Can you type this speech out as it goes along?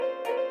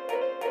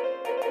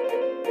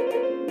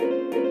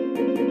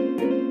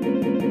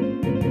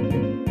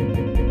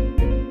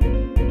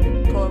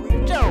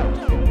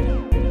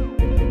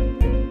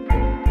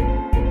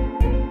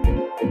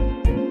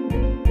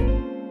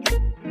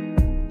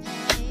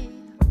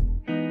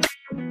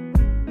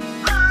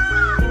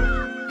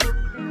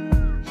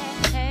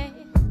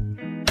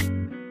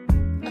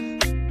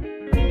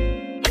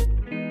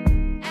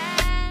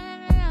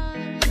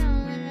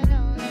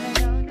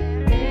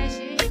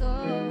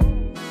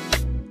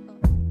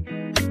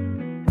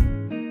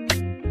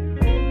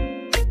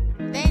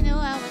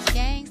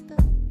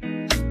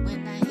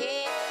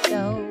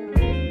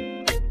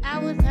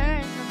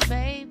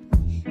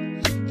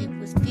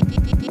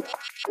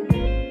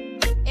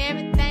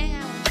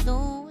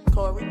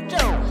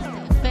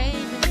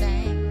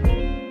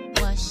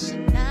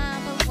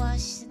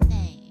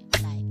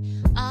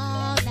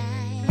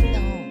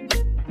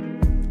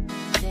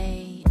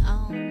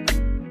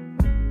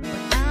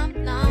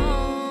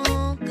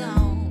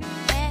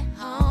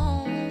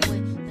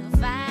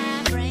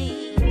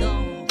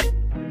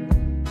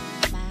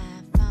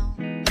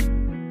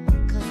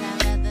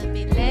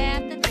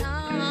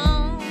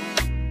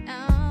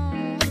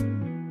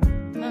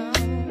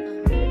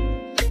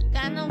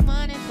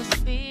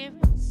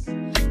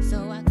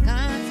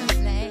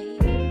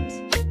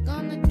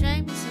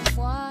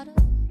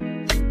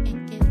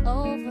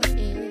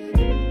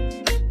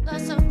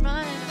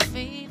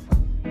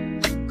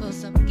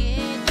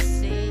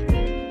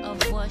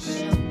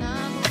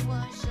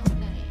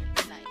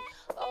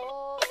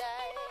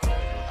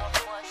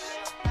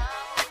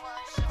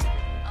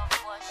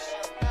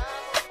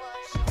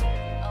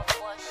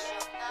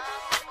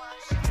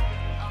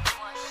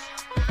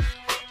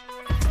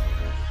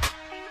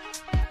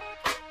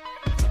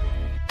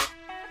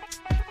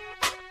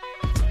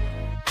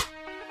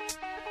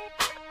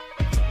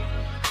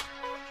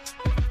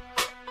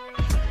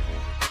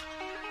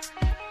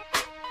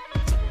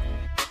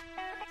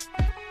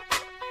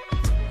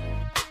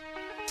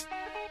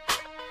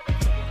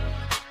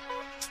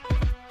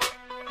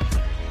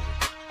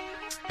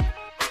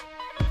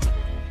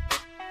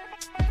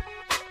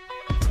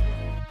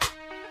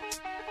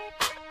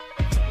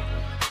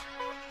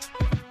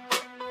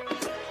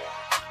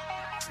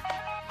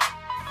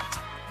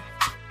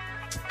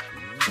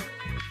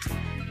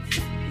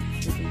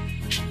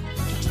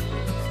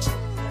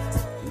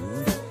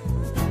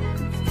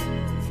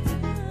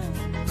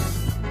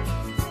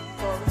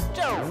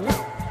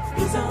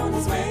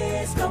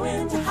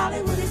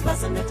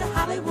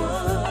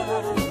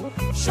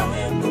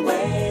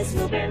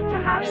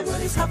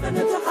he's hopping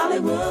into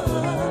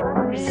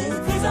Hollywood.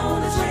 He's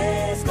on his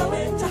race,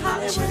 going to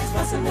Hollywood, he's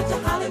busting into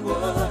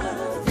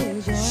Hollywood.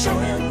 Show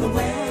him the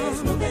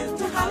ways, moving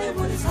to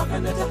Hollywood, he's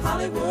hopping into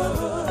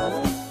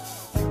Hollywood.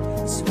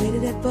 He's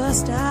waited at bus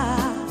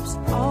stops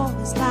all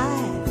his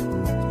life.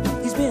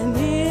 He's been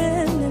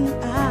in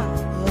and out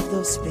of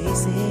those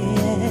spaces,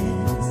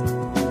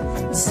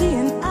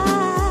 seeing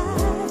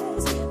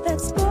eyes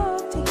that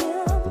spoke to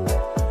him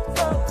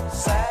from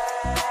sad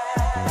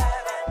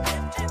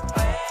and empty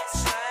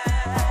places.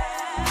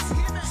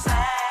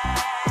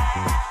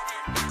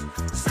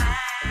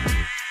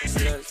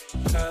 Let's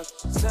have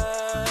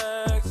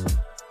sex,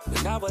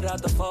 but not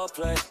without the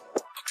foreplay.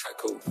 Okay,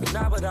 cool. But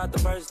not without the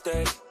first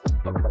date.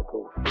 Okay,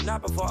 cool.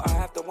 Not before I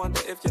have to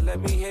wonder if you let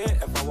me hear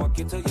if I walk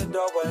into your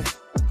doorway.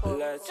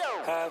 Let's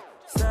have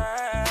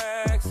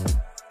sex,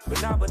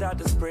 but not without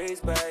the sprees,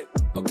 babe.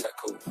 Okay,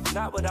 cool.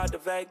 Not without the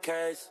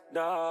vacays,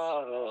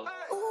 no.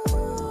 Ooh,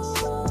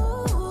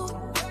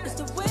 it's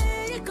the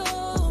way it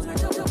goes.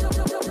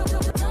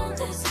 Don't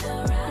this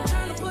feel right?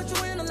 Trying to put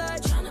you in the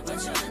light. Trying to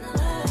put you in the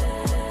light.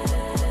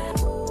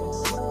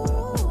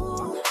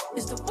 Ooh,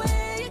 it's the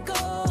way it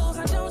goes.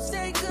 I don't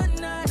say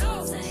goodnight.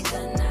 Don't say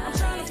goodnight. I'm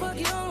trying to fuck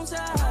you on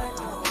side.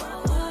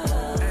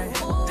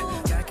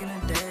 Back in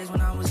the days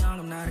when I was young,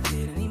 I'm not a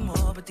kid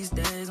anymore. But these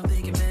days I'm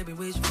thinking, baby,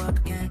 we should fuck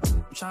again.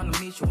 I'm trying to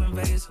meet you in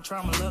Vegas and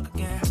try my luck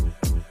again.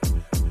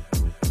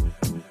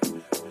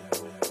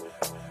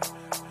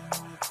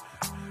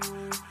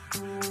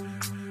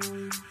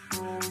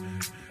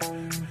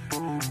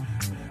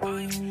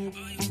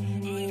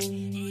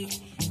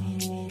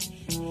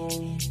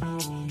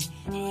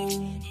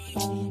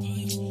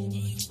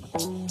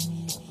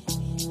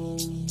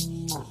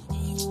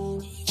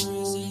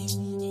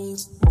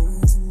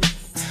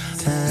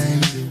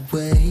 Time's a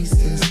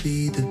waste and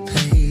speed the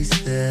pace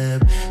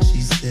up.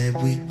 She said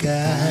we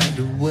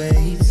gotta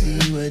wait, see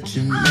what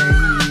you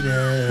made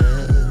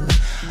of.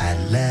 I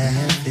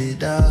laughed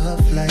it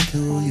off like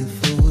who you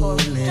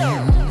fooling.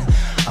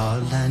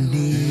 All I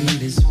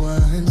need is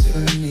once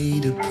for me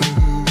to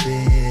prove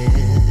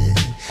it.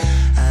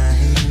 I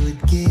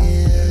would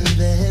give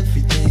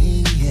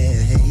everything,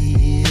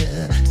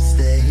 yeah, to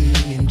stay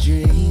and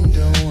dream,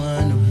 don't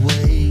wanna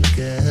wake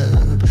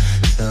up.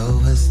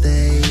 So I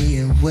stay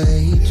and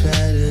wait,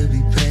 try to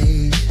be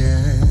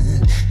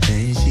patient.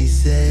 And she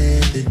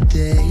said the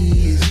day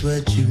is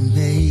what you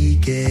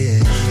make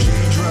it. She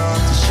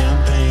dropped the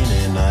champagne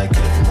and I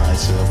cut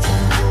myself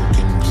on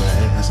broken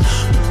glass.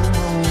 No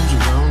moons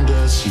around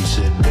us, she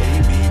said,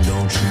 baby,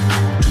 don't you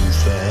move too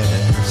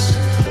fast.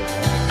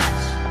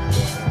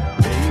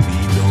 Baby,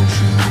 don't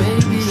you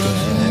move too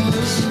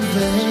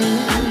fast.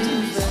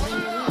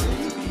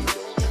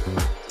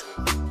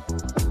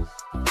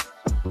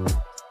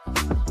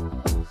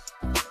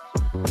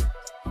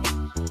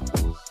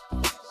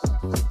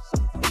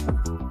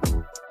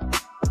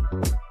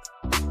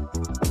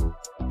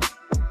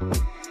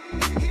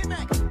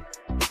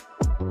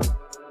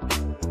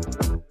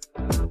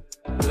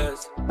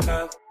 Let's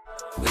have,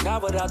 but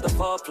not without the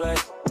foreplay.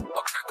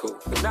 Okay, cool.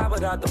 But not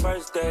without the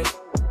first date.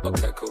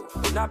 Okay, cool.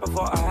 But not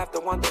before I have to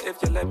wonder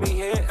if you let me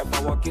hear if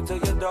I walk into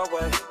your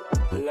doorway.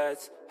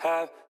 Let's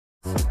have,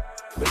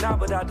 but not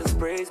without the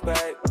sprees,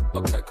 babe.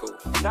 Okay, cool.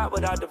 Not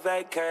without the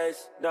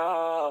vacays,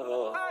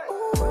 no.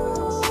 Ooh,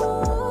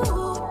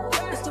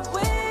 it's the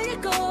way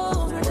it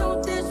goes.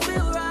 Don't this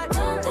feel right?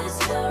 Don't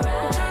this feel right?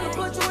 I'm trying to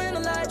put you in the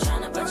light.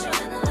 Trying to put you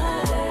in the light.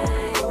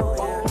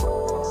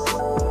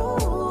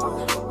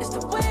 It's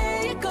the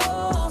way it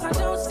goes. I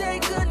don't say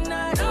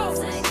goodnight. Don't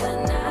say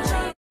goodnight. I'm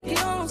trying to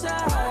get on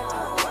side.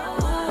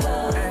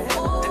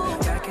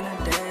 Back in the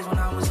days when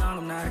I was young,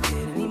 I'm not a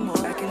kid anymore.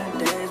 Back in the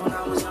days when I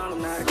was young,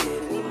 I'm not a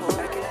kid anymore.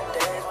 Back in the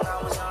days when I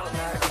was young, I'm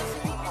not a kid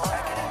anymore.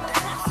 Back in the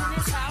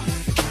days.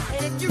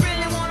 And if you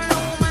really wanna know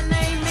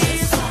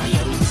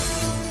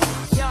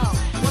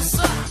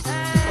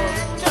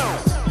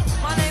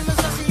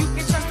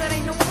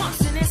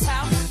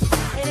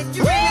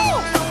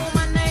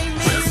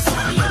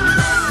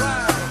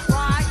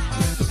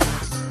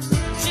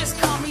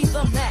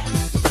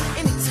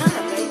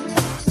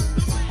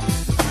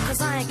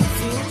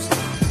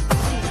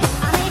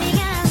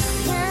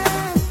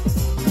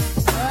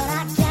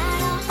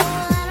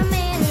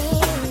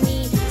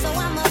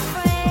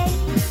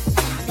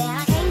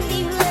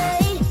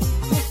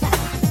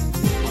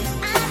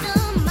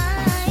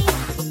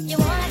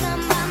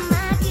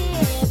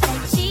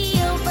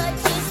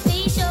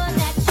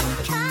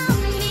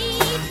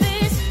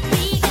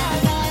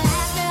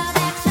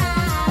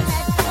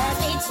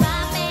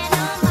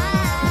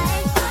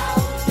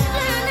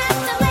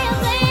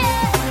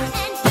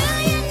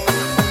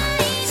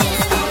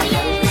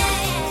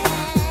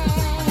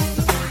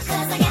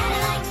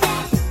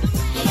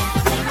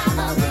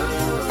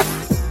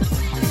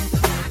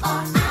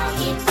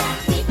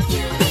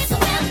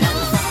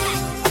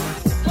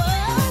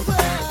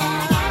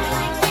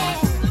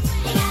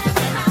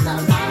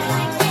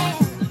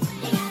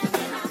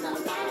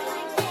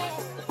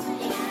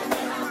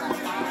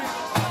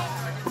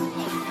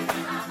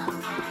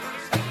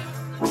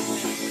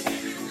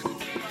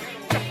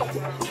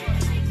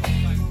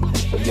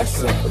Yes,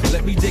 sir.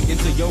 Let me dig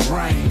into your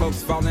brain.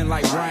 Folks falling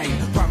like rain.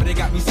 Poverty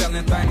got me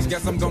selling things.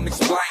 Guess I'm gonna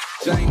explain.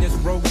 Jane is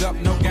rolled up,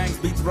 no gangs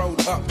beats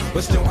rolled up.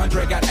 But still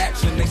Andre got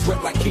action, they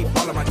sweat like keep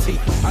all of my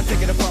teeth. I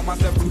take it upon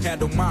myself to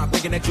handle mine.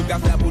 Thinking that you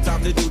got ample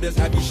time to do this.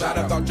 Have you shot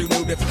up, thought you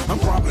knew this? I'm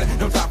crumbling,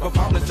 no time for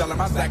homeless. Selling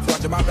my sacks,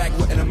 watching my back,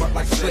 putting them up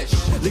like slish.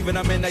 Leaving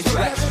them in they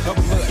splash of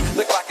blood.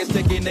 Look like it's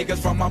sticky niggas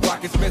from my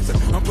block is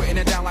missing. I'm putting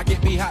it down like it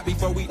be hot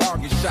before we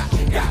argue shot.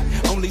 Got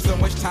only so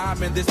much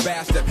time in this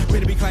bastard.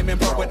 Really be claiming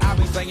pro, but I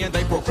be saying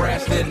they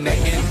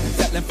procrastinating.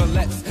 Settling for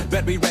less,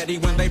 better be ready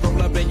when they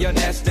roll up in your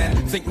nest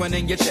and sink one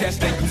in your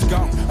chest and you's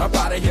gone. Up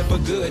out of here for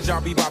good,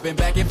 y'all be bopping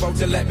back and forth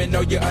to let me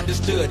know you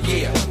understood.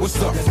 Yeah, what's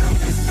up? There's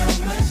so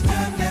much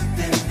time left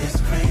in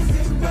this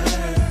crazy world.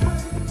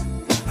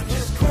 I'm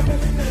just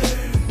crumbling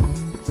earth.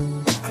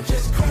 I'm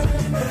just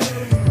crumbling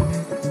earth.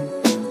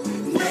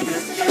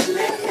 Niggas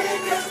killing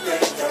niggas, they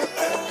don't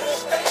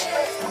understand.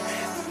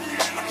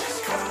 I'm just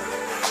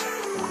crumbling earth.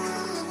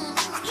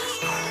 I'm just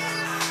crumbling earth.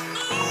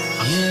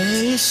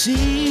 Yeah, it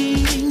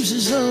seems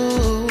as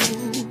though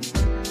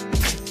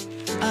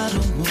I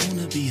don't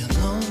wanna be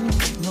alone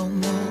no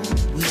more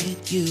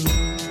with you.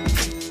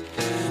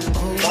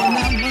 Oh, and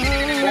I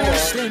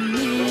must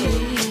admit,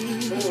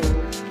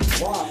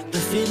 the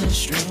feeling's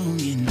strong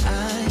and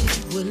I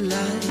would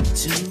like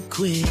to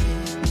quit.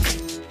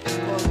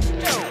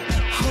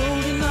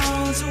 Holding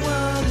on to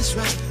what is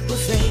right, but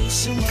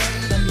facing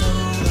what I know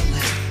I'm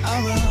like. I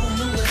run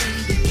away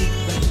to get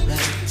right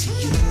back to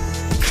you.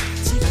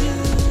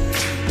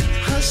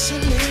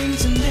 Hustling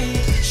to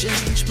make a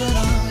change, but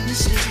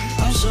honestly,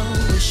 I'm so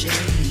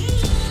ashamed.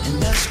 And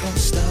that's gonna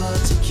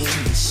start to kill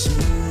me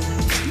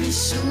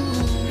soon.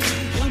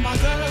 You're my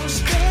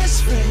girl's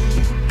best friend.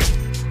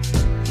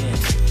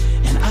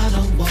 Yeah. And I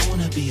don't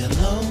wanna be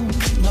alone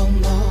no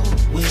more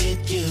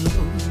with you.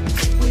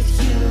 With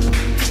you,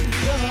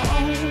 you're our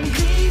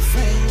only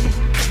friend.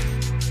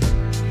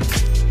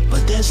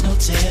 But there's no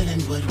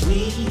telling what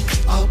we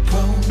are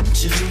prone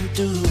to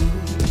do.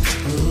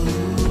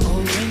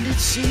 Oh, and it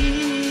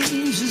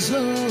seems as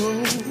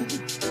though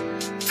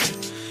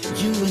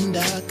you and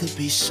I could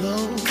be so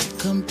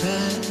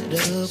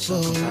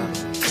compatible.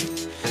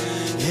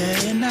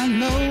 Yeah, and I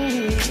know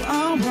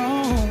I'm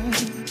wrong,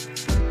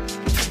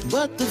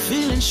 but the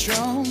feeling's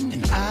strong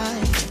and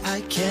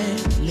I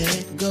can't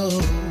let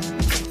go.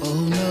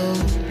 Oh no,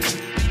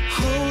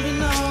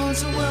 holding on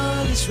to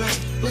what is right,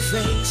 but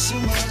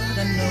facing what I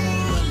know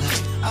I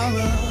like. I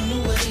run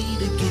away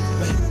to get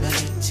right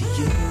back to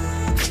you.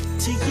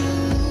 To you,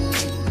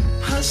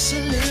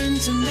 hustling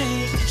to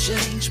make a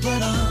change,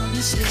 but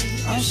honestly,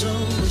 I'm so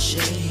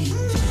ashamed.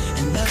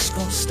 And that's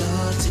gonna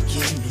start to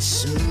kill me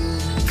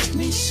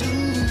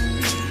soon.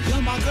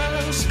 You're my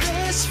girl's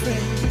best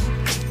friend.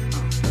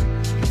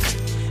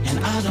 And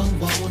I don't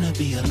wanna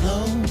be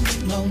alone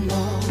no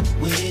more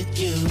with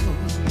you.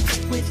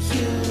 With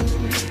you,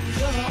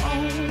 you're our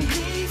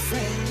only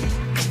friend.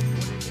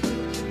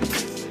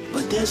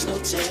 But there's no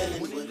telling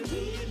what we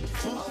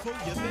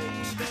For your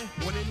baby,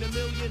 1 in a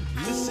million.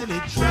 Listen,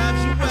 it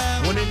drives you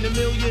wild. 1 in a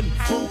million.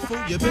 Fall for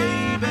your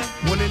baby,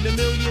 1 in a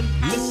million.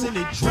 Listen,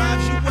 it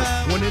drives you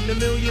wild. 1 in a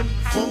million.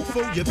 Fall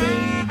for your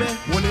baby,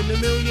 1 in a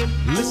million.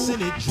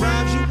 Listen, it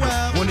drives you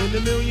wild. 1 in a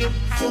million.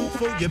 Fall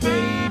for your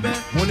baby,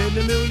 1 in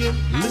a million.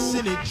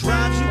 Listen, it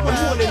drives you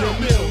wild. 1 in a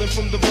million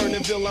from the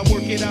Vernonville. I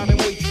work it out and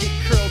wait to get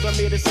curled. I'm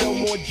here to sell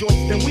more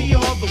joints than we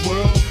are the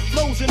world.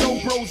 Flows and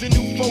old bros and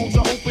new phones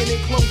are open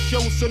and close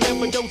shows, so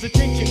never those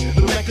attention.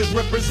 The Mecca's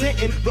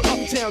representing the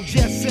uptown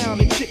jazz sound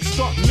and chicks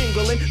start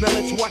mingling. Now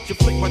let's watch a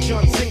flick by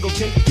John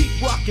Singleton. Deep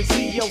rock and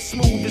CL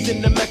Smooth is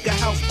in the Mecca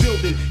house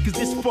building. Cause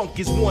this funk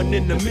is 1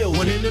 in a million.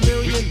 1 in a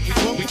million.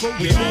 Funk for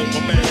your baby,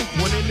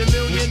 1 in a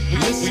million.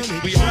 Listen,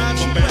 it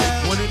drives you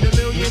wild. 1 in a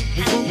million.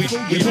 Funk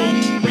for your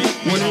baby,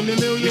 1 in a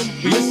million.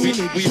 Listen,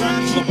 it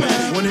drives you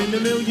wild. 1 in a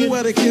million.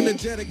 Poetic,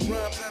 energetic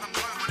rhymes that I'm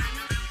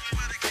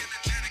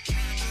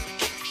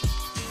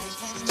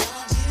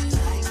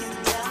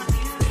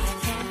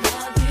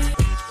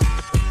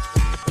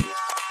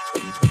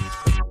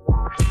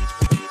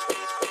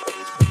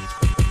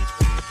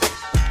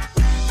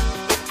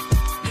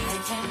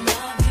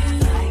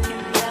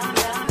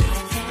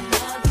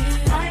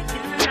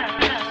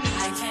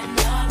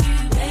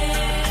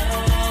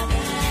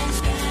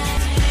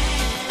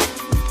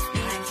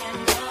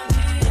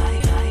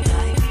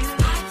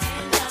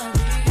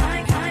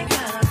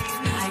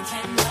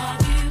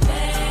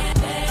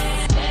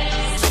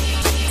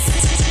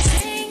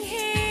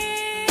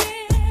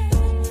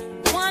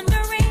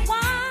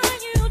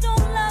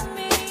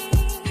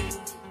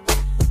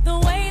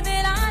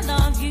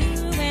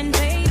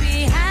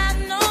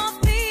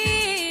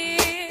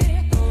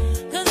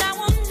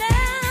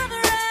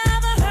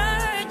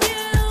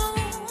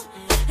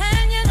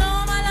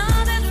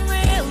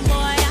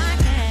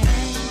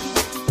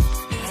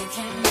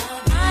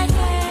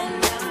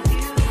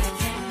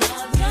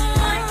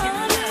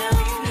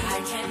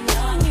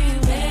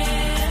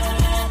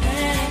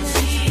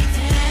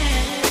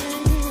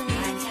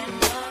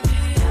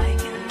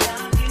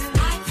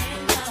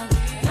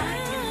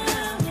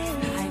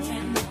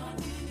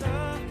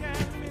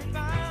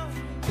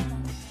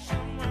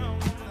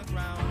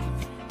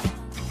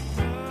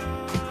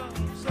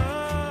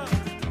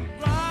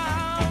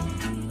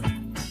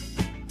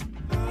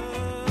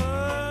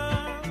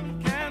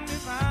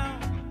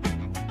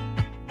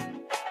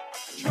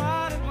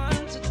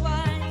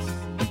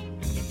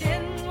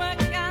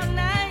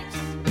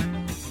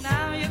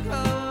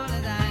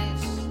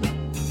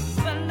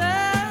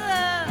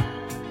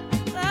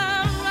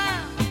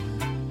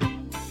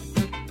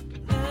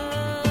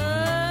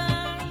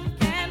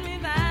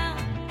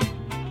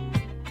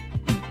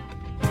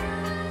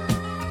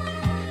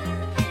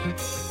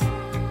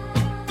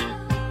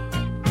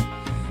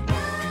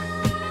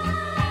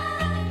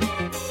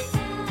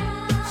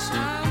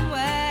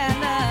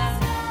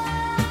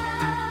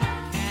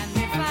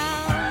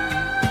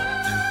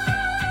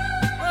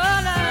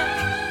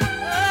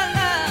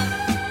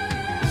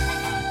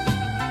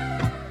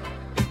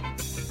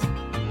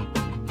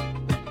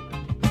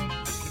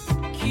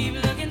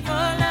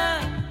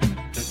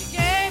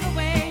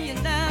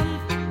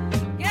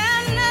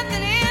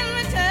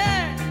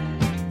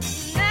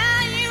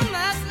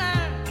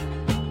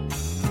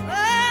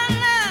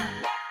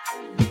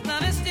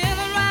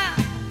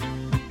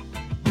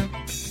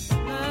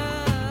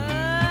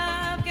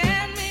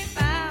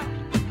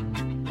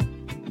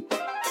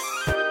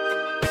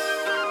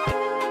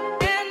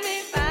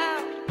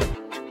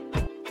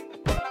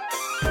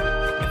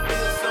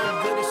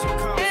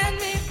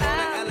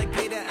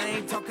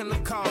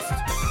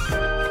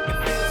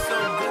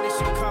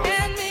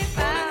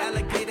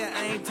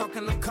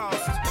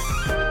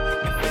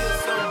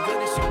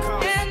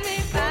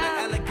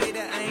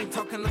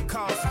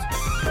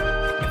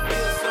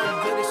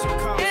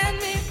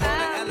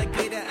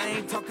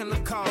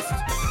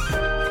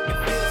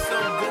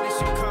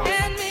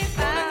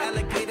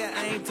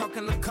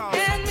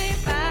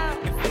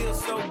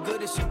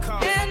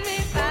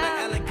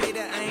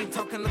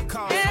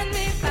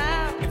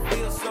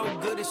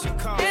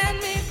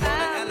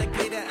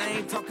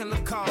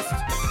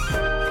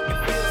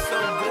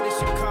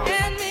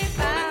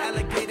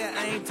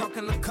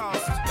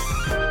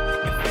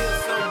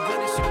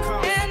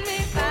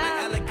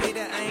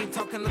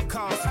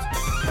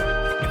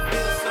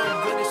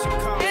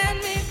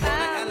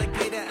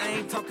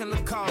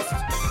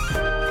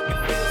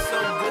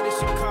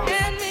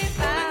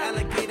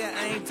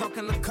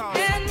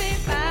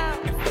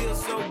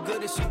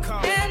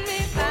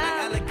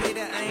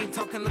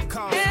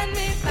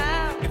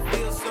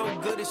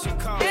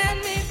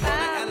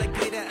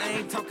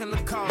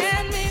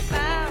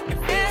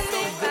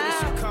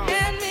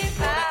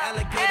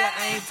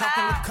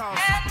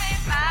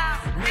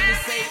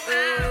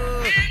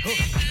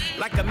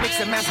like a mix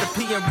of Master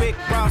P and Rick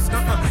Ross.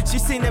 She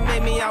seen it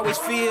made me always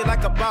feel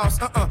like a boss.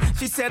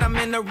 She said I'm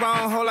in the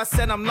wrong hole, I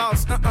said I'm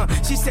lost.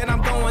 She said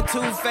I'm going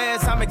too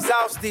fast, I'm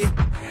exhausted.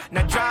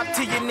 Now drop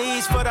to your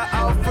knees for the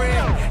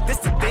offering. This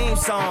the theme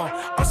song,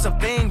 or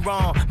something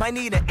wrong. Might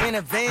need an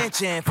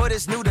intervention for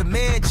this new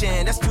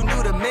dimension. That's too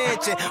new to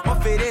mention.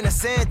 Won't fit in a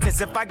sentence.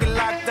 If I get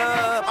locked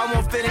up, I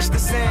won't finish the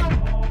sentence.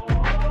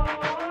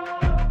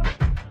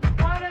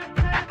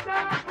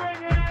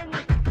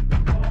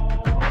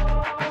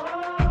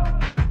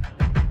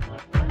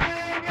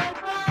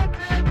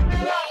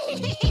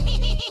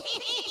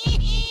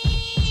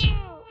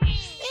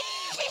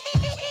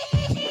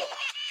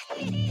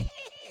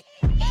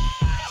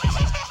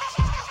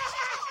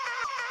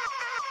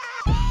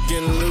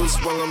 Getting loose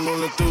while I'm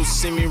rolling through.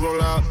 See me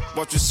roll out,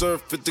 watch you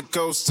surf at the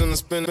coast and I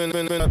spin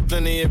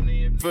plenty of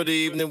for the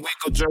evening. We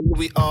go journey,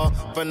 we all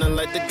finding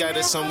like the guy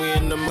that's on. We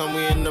in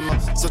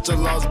the such a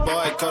lost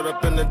boy, caught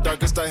up in the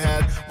darkest I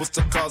had. What's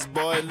the cause,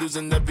 boy?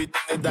 Losing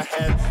everything that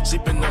I had. She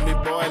been on me,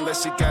 boy, like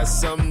she got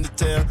something to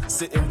tell.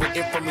 Sitting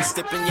waiting for me,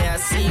 stepping. Yeah, I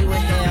see you in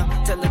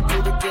hell. Tell the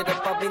crew to get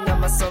up, I'll be now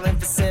my soul ain't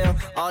for sale.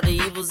 All the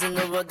evils in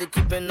the world, they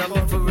keeping on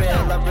me for real.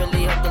 I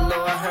really hope the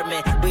Lord heard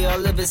me. We all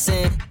live in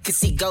sin. Can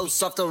see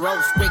ghosts off the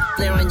ropes. Ric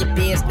Flair on your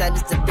beers, now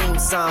this the theme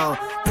song.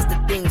 This the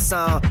theme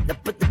song. Now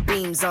put the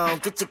beams on.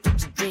 Get your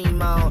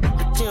dream on.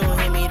 But you don't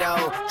hear me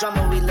though.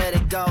 Drama, we let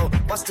it go.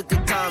 Watch the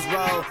good times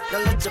roll. Now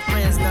let your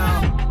friends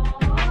know.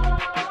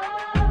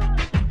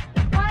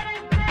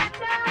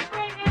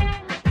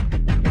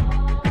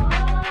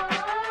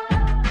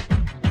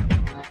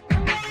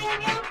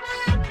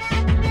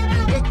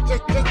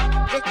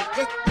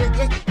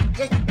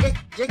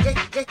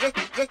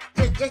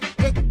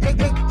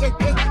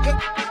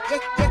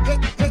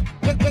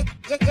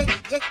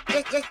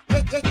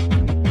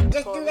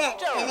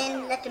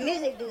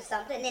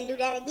 Something and then do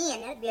that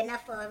again. That'd be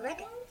enough for a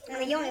record. I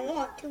mean, you only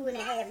want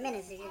 2.5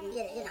 minutes if you can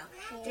get it,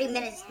 3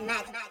 minutes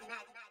max.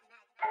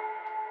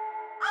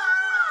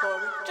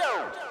 Corey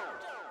Jones.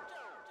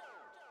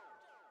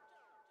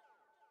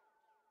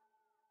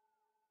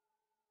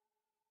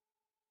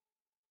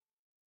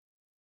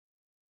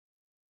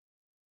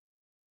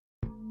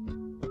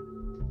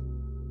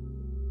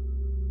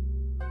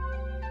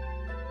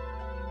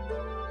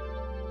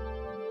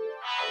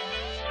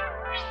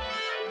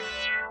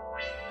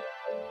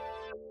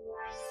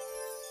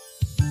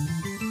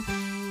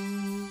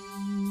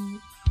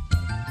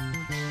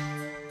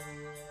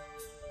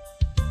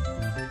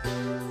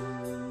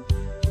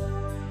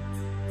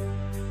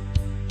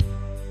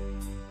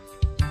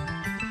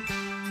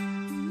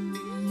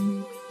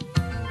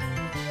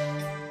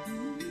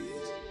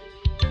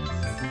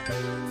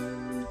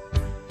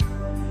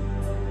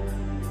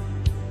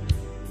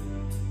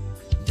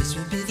 This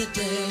will be the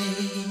day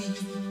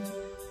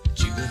that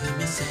you will hear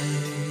me say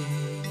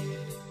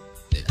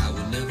that I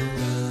will never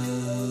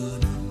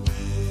run away.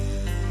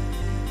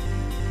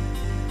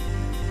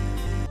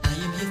 I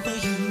am here for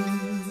you.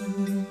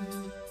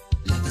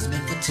 Love is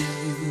meant for two.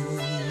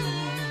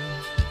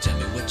 Tell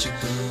me what you're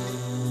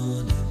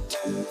gonna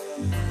do.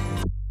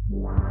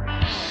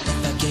 If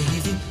I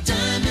gave you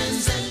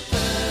diamonds and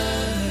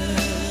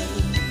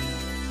pearls,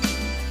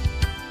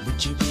 would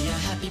you be a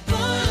happy boy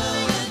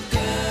or a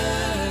girl?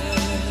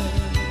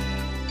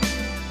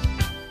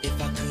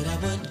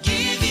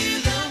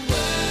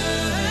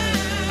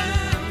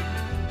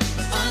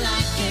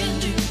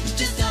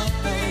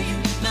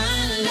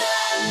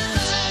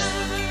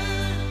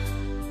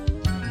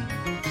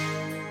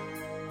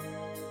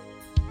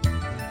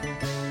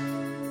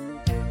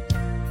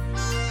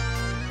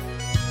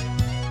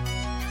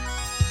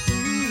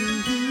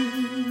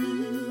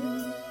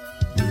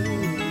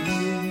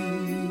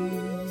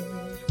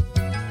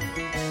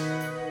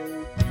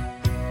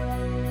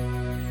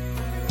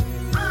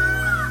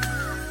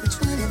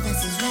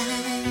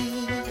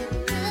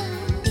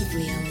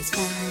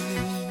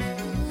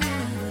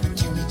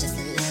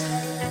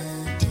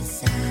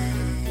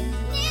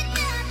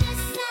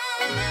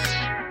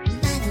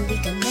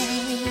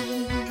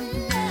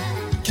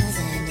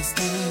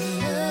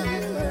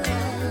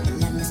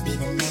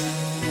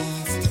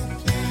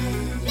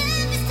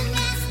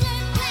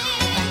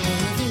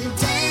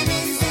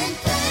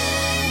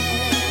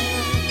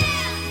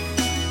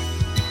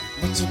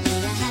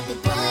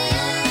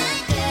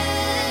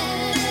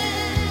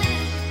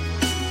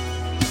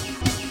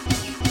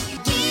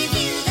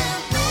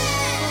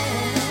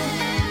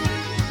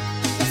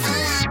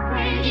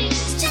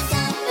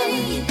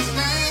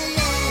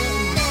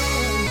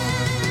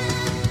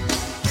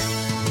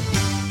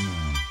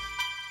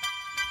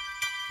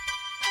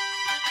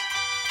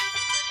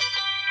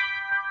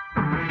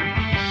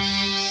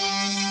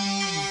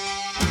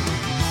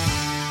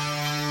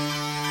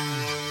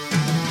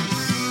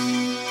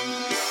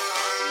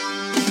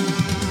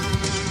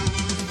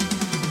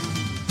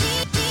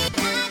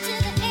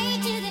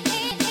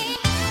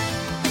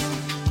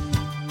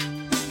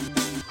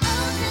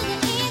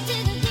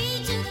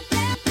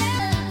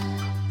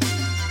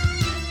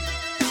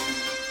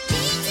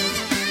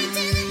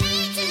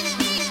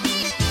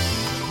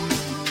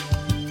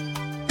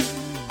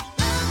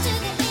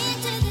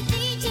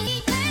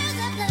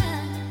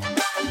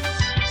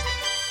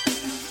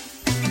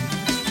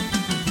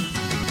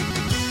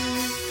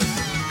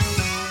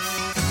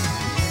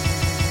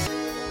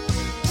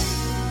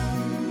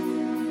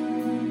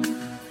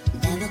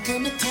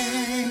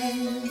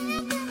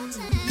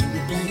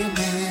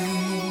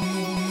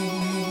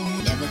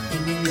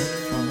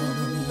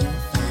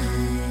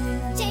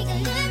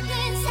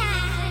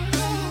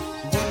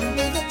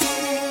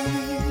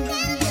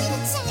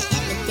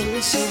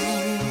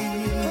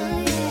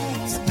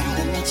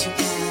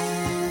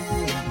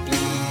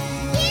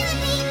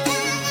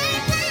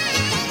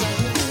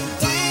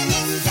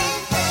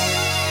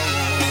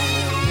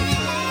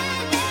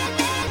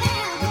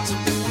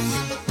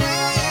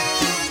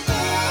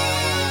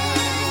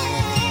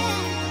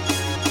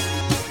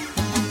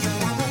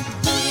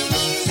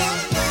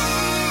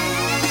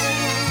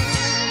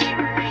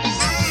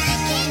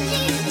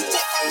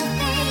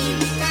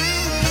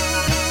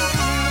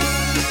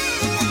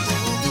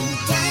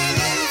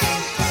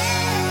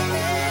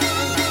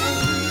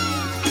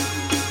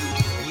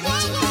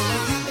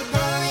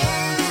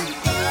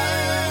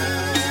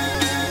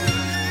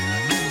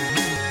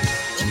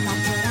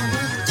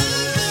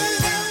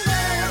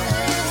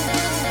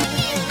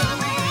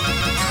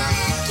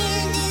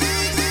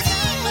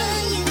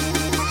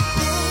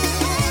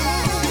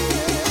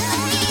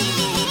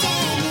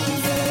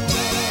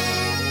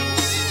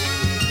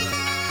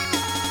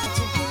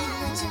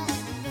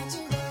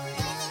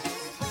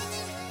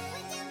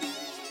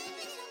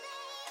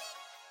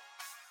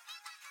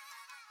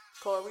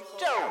 Corey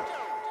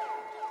Jones.